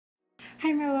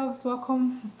Hi my loves,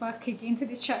 welcome back again to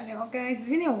the channel. Guys, it's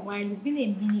been a while, it's been a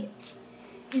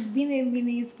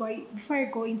minute, but before I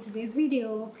go into this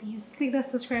video, please click that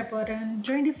subscribe button,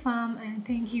 join the fam, and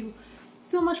thank you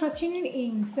so much for tuning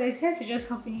in. So I said to just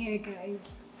hop in here,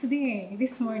 guys.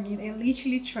 This morning, I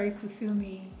literally tried to film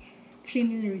a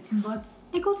cleaning routine, but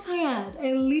I got tired.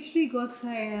 I literally got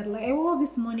tired. Like, I woke up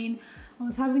this morning, I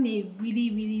was having a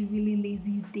really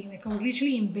lazy day. Like, I was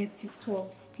literally in bed till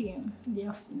 12 p.m. in the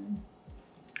afternoon.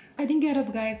 I didn't get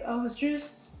up, guys. I was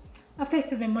just, after I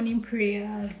started my morning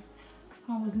prayers,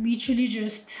 I was literally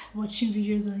just watching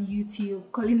videos on YouTube,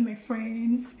 calling my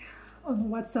friends on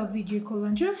WhatsApp video call,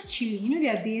 and just chilling. You know,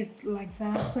 there are days like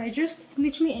that. So I just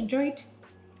literally enjoyed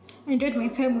my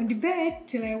time on the bed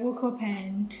till I woke up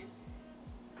and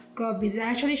got busy.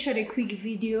 I actually shot a quick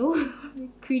video,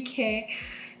 quick hair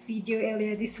video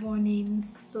earlier this morning.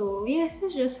 So yes,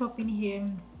 let's just hop in here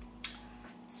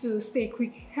to stay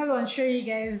quick. Hello, and show you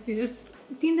guys this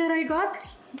thing that I got.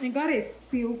 I got a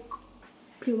silk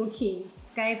pillowcase.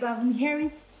 Guys, I've been hearing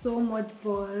so much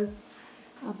buzz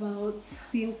about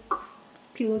silk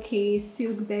pillowcase,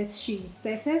 silk bed sheets.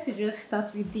 So I said to just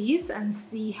start with this and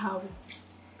see how it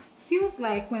feels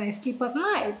like when I sleep at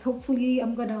night. Hopefully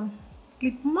I'm gonna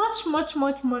sleep much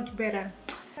better.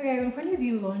 Okay, I'm currently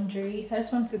doing laundry, so I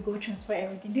just want to go transfer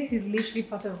everything. This is literally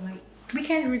part of my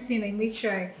weekend routine. I make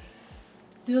sure I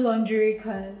do laundry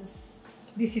because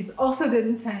this is also the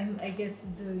only time I get to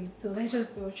do it. So let's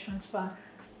just go transfer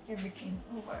everything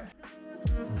over.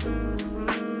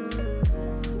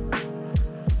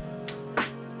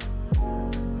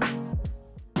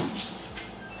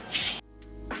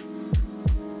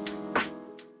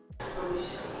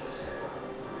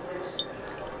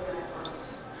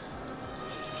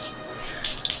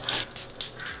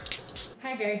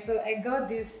 Hi guys, so I got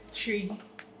these 3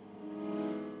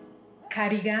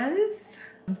 cardigans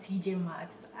from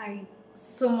MAXX. I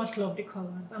so much love the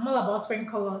colors. I'm all about spring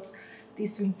colors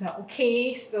this winter.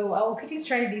 Okay, so I will quickly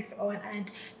try this on,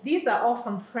 and these are all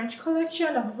from French collection.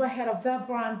 I've never heard of that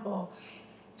brand, but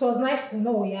so it was nice to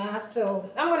know. Yeah,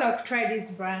 so I'm gonna try this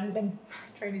brand and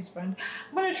I'm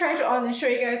gonna try it on and show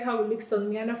you guys how it looks on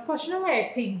me. And of course, you know why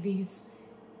I picked these?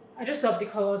 I just love the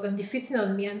colors and the fitting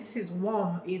on me, and this is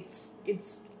warm. It's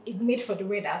made for the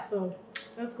weather, so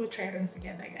let's go try it on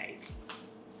together, guys.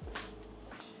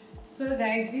 So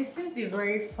guys, this is the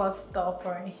very first stop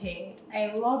right here.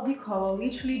 I love the color.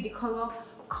 Literally, the color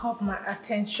caught my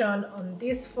attention on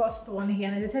this first one here.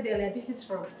 And as I said earlier, this is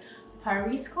from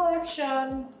Paris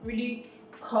collection. Really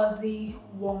cozy,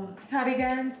 warm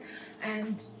cardigans.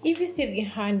 And if you see the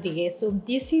hand here, so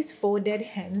this is folded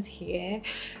hems here.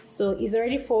 So it's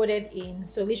already folded in.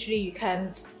 So literally, you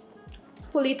can't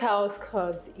pull it out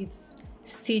because it's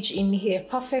stitched in here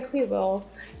perfectly well.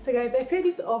 So guys, I paired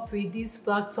this up with this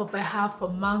black top I have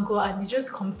from Mango, and it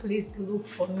just completes the look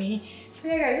for me. So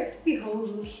yeah guys, this is the whole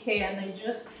look here, and I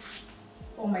just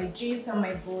for my jeans and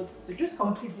my boots to just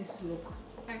complete this look.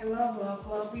 I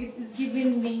love it. It's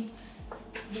giving me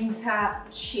winter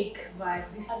chic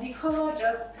vibes. The color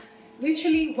just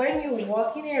literally, when you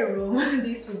walk in a room,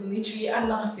 this would literally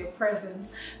announce your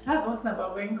presence. That's one thing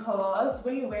about wearing colors.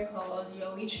 When you wear colors, you're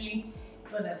literally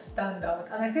gonna stand out.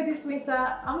 And I said this winter,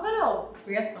 I'm gonna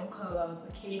wear some colors,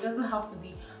 okay? It doesn't have to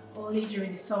be only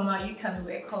during the summer. You can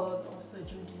wear colors also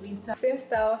during the winter. Same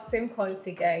style, same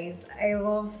quality, guys. I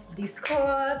love these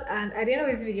colors. And at the end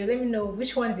of this video, let me know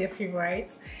which one's your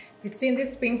favorite between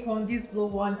this pink one, this blue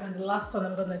one, and the last one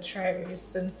I'm gonna try very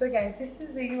soon. So guys, this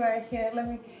is it right here. Let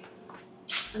me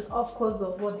an up close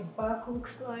of what the back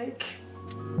looks like.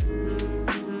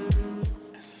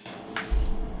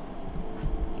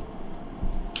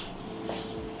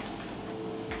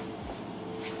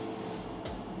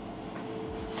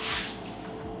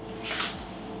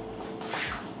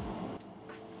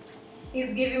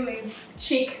 It's giving me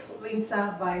chic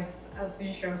winter vibes as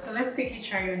usual. So let's quickly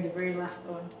try on the very last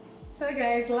one. So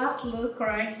guys, last look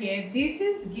right here. This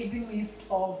is giving me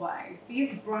fall vibes.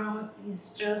 This brown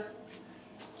is just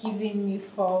giving me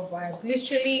fall vibes.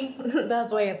 Literally,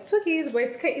 that's why I took it. But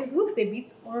it looks a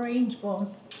bit orange, but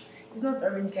it's not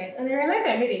orange, guys. And I realized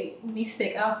I made a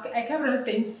mistake. I kept on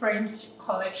saying French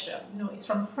collection. No, it's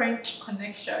from French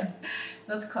Connection,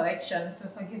 not collection. So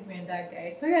forgive me on that,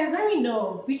 guys. So guys, let me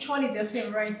know which one is your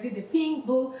favorite. Is it the pink,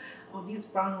 blue, or this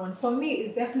brown one? For me,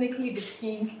 it's definitely the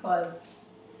pink because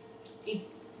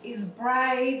it's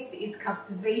bright, it's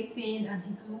captivating, and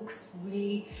it looks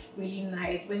really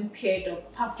nice when paired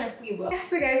up perfectly well. Yeah,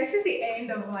 so guys, this is the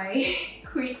end of my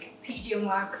quick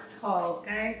MAXX haul.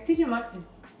 Guys, MAXX is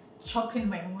chopping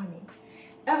my money.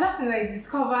 Ever since I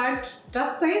discovered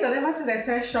that place, and ever since I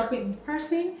started shopping in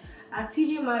person, At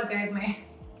TJ Maxx, guys,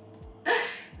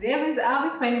 I'll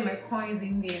be spending my coins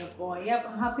in there, but yep,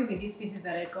 I'm happy with these pieces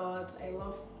that I got. I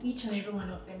love each and every one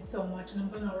of them so much, and I'm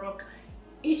gonna rock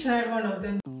each and every one of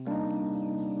them.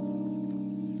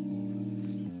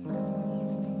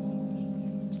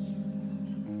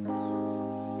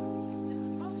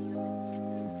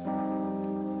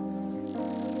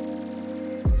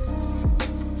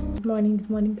 Good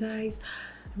morning guys.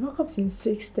 I woke up since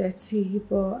 6:30,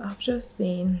 but I've just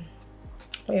been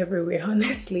everywhere.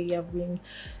 Honestly, I've been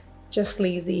just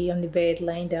lazy on the bed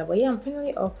lying there, but yeah, I'm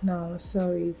finally up now.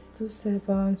 So it's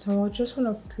 2:07, so I just want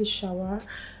to quickly shower.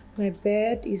 My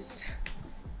bed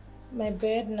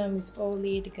now is all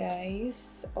laid,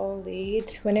 guys, all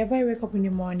laid. Whenever I wake up in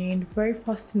the morning, the very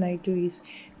first thing I do is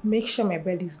make sure my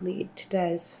bed is laid.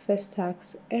 That is first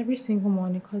task every single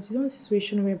morning, because you don't want a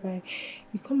situation whereby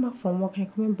you come back from work and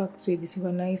you're coming back to a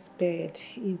disorganized bed.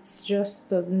 It just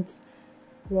doesn't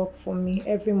work for me.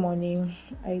 Every morning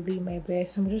I lay my bed,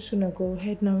 so I'm just gonna go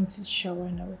head now into the shower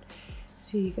and I will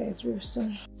see you guys real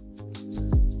soon.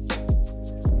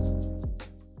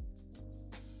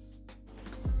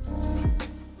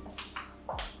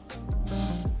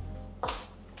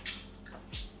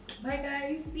 Bye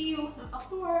guys, see you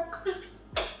after work.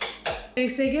 Okay,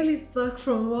 so girl is back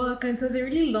from work, and it was a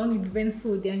really long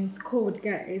eventful day, and it's cold,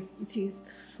 guys. It is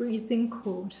freezing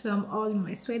cold, so I'm all in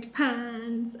my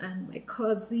sweatpants and my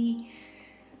cozy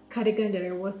cardigan that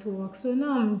I wore to work. So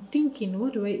now I'm thinking,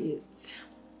 what do I eat?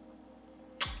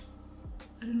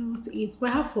 I don't know what to eat, but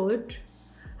I have food.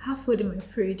 I have food in my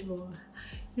fridge, but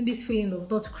you know this feeling of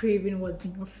not craving what's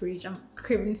in your fridge. I'm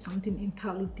craving something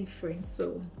entirely different,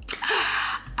 so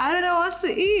I don't know what to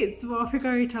eat, but I'll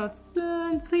figure it out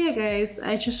soon. So yeah guys,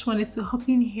 I just wanted to hop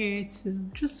in here to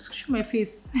just show my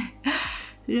face.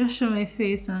 Just show my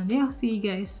face, and yeah, I'll see you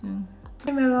guys soon.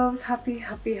 Hey my loves, happy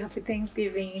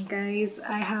Thanksgiving, guys.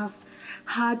 I have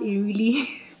had a really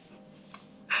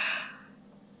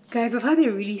guys, I've had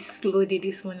a really slow day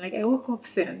this morning. Like I woke up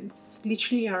since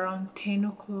literally around 10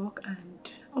 o'clock, and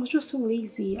I was just so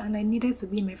lazy, and I needed to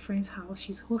be in my friend's house.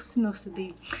 She's hosting us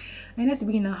today. I needed to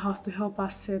be in her house to help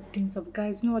us set things up.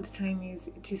 Guys, you know what the time is?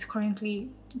 It is currently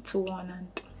 2:01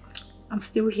 and I'm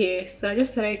still here. So I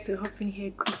just decided to hop in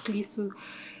here quickly to,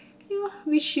 you know,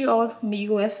 wish you all in the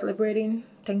US celebrating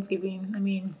Thanksgiving. I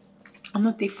mean, I'm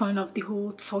not a fan of the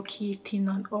whole turkey thing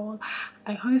and all.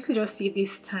 I honestly just see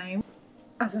this time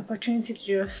as an opportunity to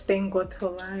just thank God for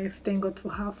life, thank God for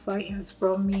how far He has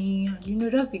brought me, and you know,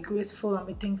 just be grateful and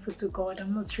be thankful to God.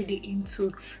 I'm not really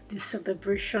into the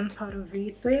celebration part of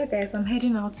it. So yeah guys, I'm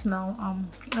heading out now.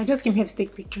 I just came here to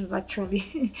take pictures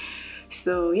actually.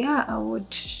 So yeah,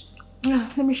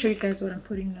 let me show you guys what I'm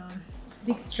putting on.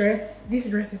 This dress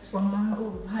is from Mango.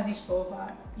 We've had it for over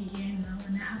a year now,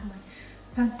 and I have my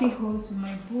fancy hose with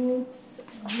my boots.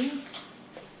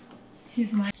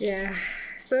 Here's my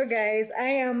So guys, I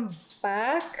am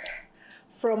back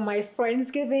from my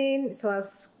Friendsgiving. It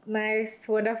was nice,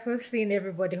 wonderful seeing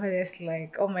everybody. Honestly,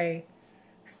 like all my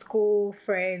school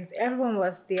friends, everyone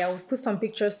was there. I will put some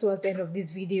pictures towards the end of this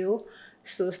video,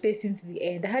 so stay tuned to the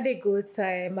end. I had a good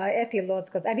time. I ate a lot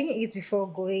because I didn't eat before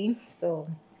going, so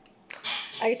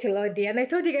I ate a lot there. And I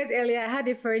told you guys earlier, I had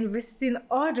a friend visiting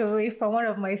all the way from one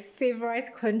of my favorite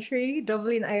country,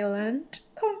 Dublin, Ireland.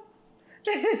 Come.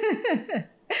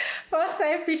 First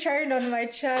time featuring on my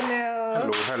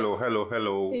channel.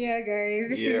 Hello. Yeah, guys.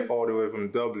 This is all the way from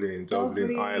Dublin,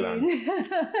 Ireland.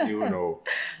 You know.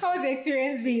 How has the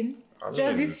experience been?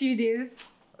 Just these few days?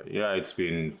 Yeah, it's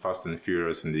been fast and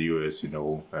furious in the US, you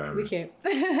know. Okay.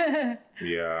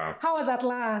 Yeah. How was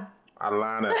Atlanta?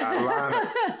 Atlanta.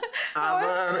 How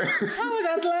was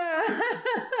Atlanta?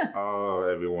 Oh,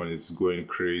 everyone is going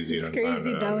crazy. It's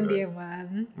crazy down there,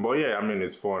 man. But yeah, I mean,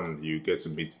 it's fun. You get to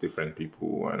meet different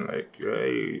people and like,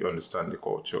 you understand the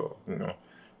culture, you know.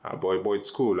 But it's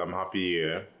cool. I'm happy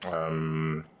here.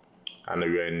 And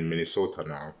we're in Minnesota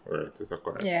now, right? Is that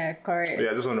correct? Yeah, correct. Yeah,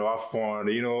 I just want to have fun,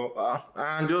 you know,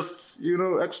 and just, you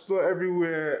know, explore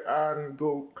everywhere and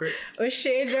go crazy.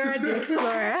 Shader the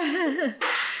Explorer.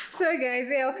 So guys,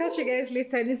 yeah, I'll catch you guys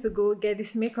later. I need to go get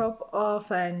this makeup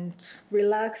off and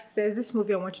relax. There's this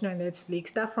movie I'm watching on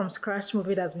Netflix, that From Scratch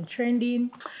movie that's been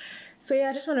trending. So yeah,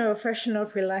 I just want to freshen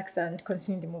up, relax, and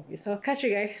continue the movie. So I'll catch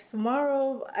you guys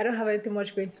tomorrow. I don't have anything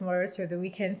much going tomorrow, so the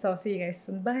weekend. So I'll see you guys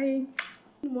soon. Bye.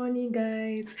 Good morning,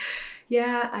 guys.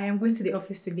 Yeah, I am going to the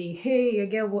office today. Hey, your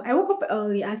girl. I woke up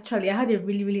early. Actually, I had a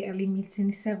really early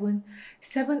meeting, 7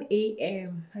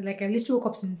 a.m. Like I literally woke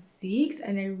up since 6,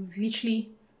 and I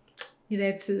literally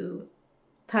needed to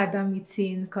had that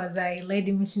meeting because I led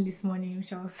the meeting this morning,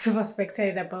 which I was super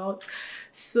excited about.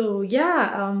 So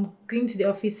yeah, I'm going to the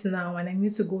office now and I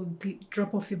need to go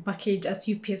drop off a package at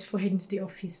UPS for heading to the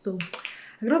office. So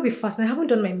I gotta be fast. I haven't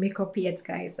done my makeup yet,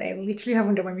 guys. I literally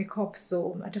haven't done my makeup,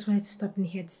 so I just wanted to stop in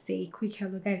here to say quick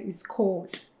hello, guys. It's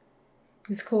cold.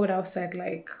 It's cold outside.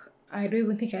 Like, I don't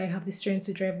even think I have the strength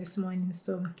to drive this morning,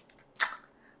 so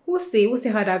we'll see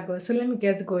how that goes. So let me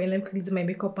get going. Let me quickly do my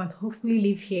makeup and hopefully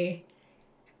leave here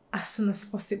as soon as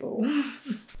possible.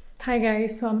 Hi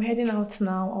guys, so I'm heading out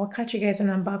now. I'll catch you guys when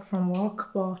I'm back from work,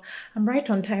 but I'm right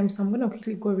on time, so I'm gonna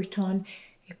quickly go return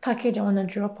a package I want to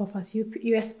drop off at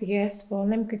USPS. But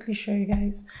let me quickly show you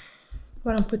guys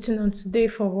what I'm putting on today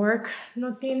for work.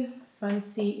 Nothing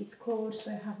fancy. It's cold,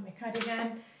 so I have my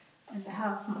cardigan and I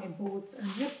have my boots, and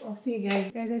yep, I'll see you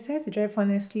guys. Guys, I decided to drive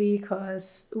honestly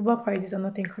because Uber prices are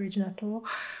not encouraging at all.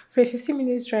 For a 15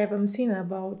 minutes drive, I'm seeing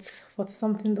about $40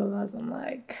 something. I'm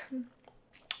like,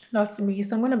 that's me.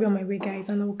 So I'm gonna be on my way, guys,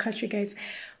 and I will catch you guys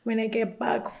when I get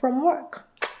back from work.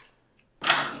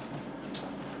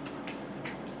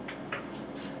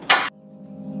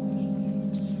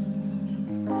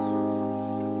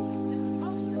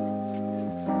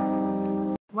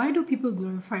 Why do people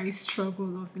glorify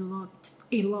struggle of a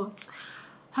lot?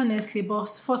 Honestly, but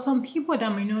for some people that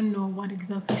might not know what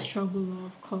exactly struggle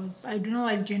of, because I do not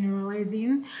like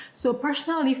generalizing. So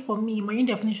personally, for me, my own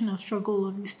definition of struggle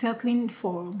of is settling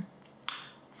for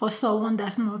someone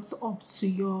that's not up to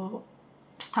your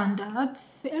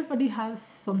standards. Everybody has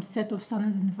some set of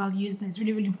standards and values that's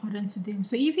really important to them.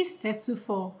 So if you settle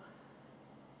for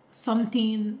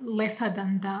something lesser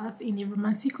than that in a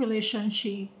romantic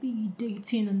relationship, be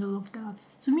dating and all of that,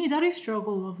 to me that is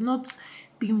struggle of not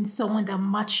being with someone that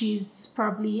matches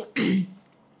probably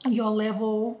your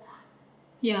level.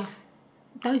 Yeah,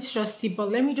 that is just it. But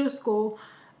let me just go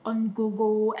on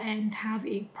Google and have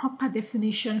a proper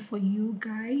definition for you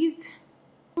guys.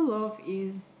 Love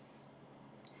is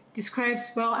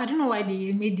describes, well, I don't know why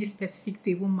they made this specific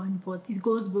to a woman, but it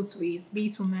goes both ways, be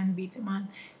it woman, be it a man.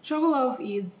 Struggle love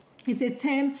is a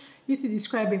term used to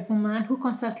describe a woman who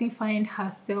constantly finds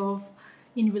herself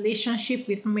in relationship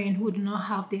with men who do not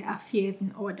have their affairs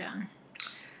in order.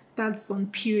 That's on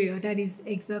period. That is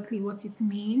exactly what it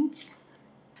means.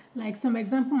 Like some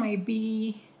example might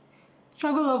be,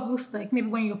 struggle love looks like maybe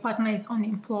when your partner is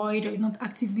unemployed or is not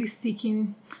actively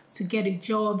seeking to get a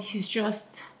job, he's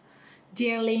just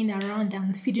there laying around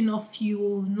and feeding off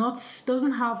you,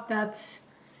 doesn't have that,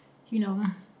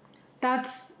 that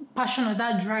passion or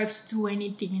that drive to do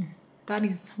anything. That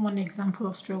is one example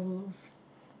of struggle of.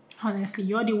 Honestly,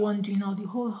 you're the one doing all the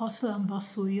whole hustle and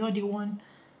bustle. You're the one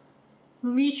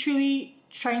literally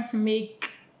trying to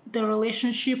make the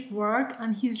relationship work,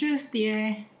 and he's just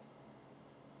there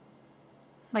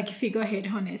like a figurehead.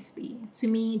 Honestly, to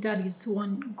me, that is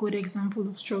one good example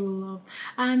of struggle love.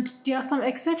 And there are some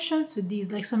exceptions to this,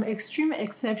 like some extreme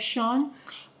exception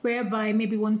whereby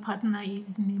maybe one partner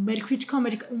is in a critical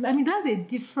medical. I mean, that's a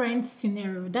different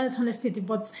scenario. That is honestly,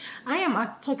 but I am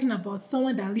talking about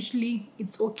someone that literally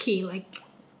it's okay, like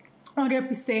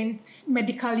 100%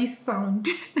 medically sound.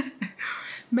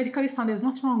 Medically sound. There's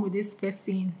nothing wrong with this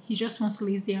person. He just wants to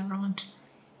lazy around.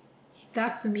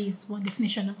 That to me is one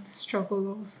definition of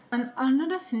struggle of. And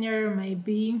another scenario might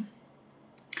be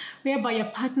whereby your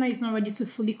partner is not ready to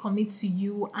fully commit to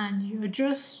you and you're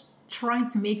just trying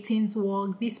to make things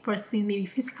work. This person maybe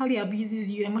physically abuses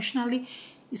you, emotionally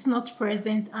is not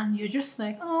present, and you're just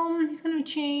like, he's gonna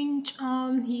change.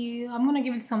 I'm gonna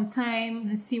give it some time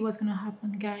and see what's gonna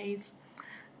happen, guys.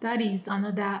 That is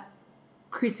another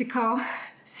critical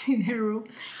scenario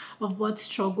of what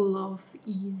struggle love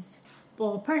is.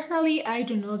 But personally, I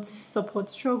do not support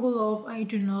struggle love. I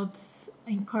do not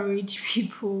encourage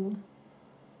people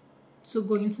to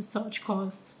go into such,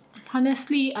 cause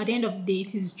honestly at the end of the day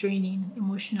it is draining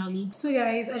emotionally. So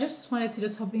guys, I just wanted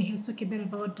to hop in here to talk a bit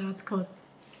about that because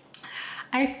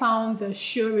I found the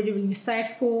show really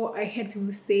insightful. I heard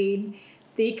people saying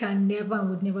they can never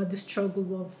and would never do struggle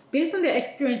love based on their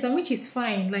experience, and which is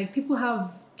fine. Like, people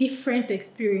have different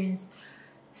experience.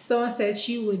 Someone said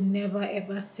she would never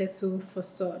ever settle for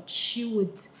such. She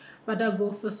would rather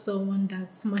go for someone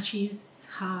that matches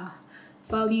her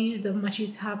values, that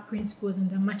matches her principles, and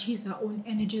that matches her own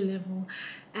energy level,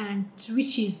 and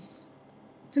which is,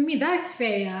 to me, that's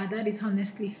fair. Yeah, that is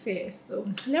honestly fair. So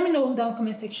let me know down in the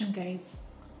comment section, guys,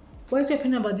 what's your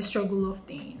opinion about the struggle love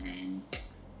thing, and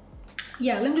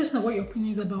yeah, let me just know what your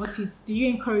opinion is about it. Do you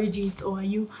encourage it, or are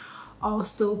you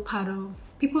also part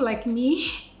of people like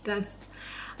me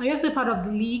are you also part of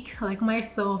the league like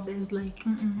myself that's like,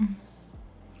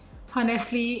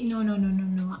 Honestly, no.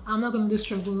 I'm not gonna do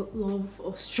struggle love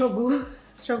or struggle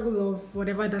love,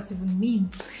 whatever that even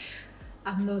means.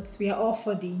 I'm not. We are all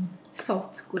for the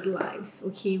soft good life,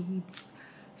 okay, with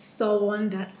someone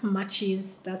that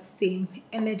matches that same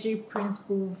energy,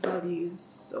 principle, values.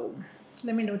 So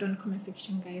let me know down in the comment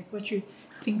section, guys, what you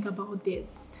think about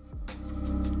this.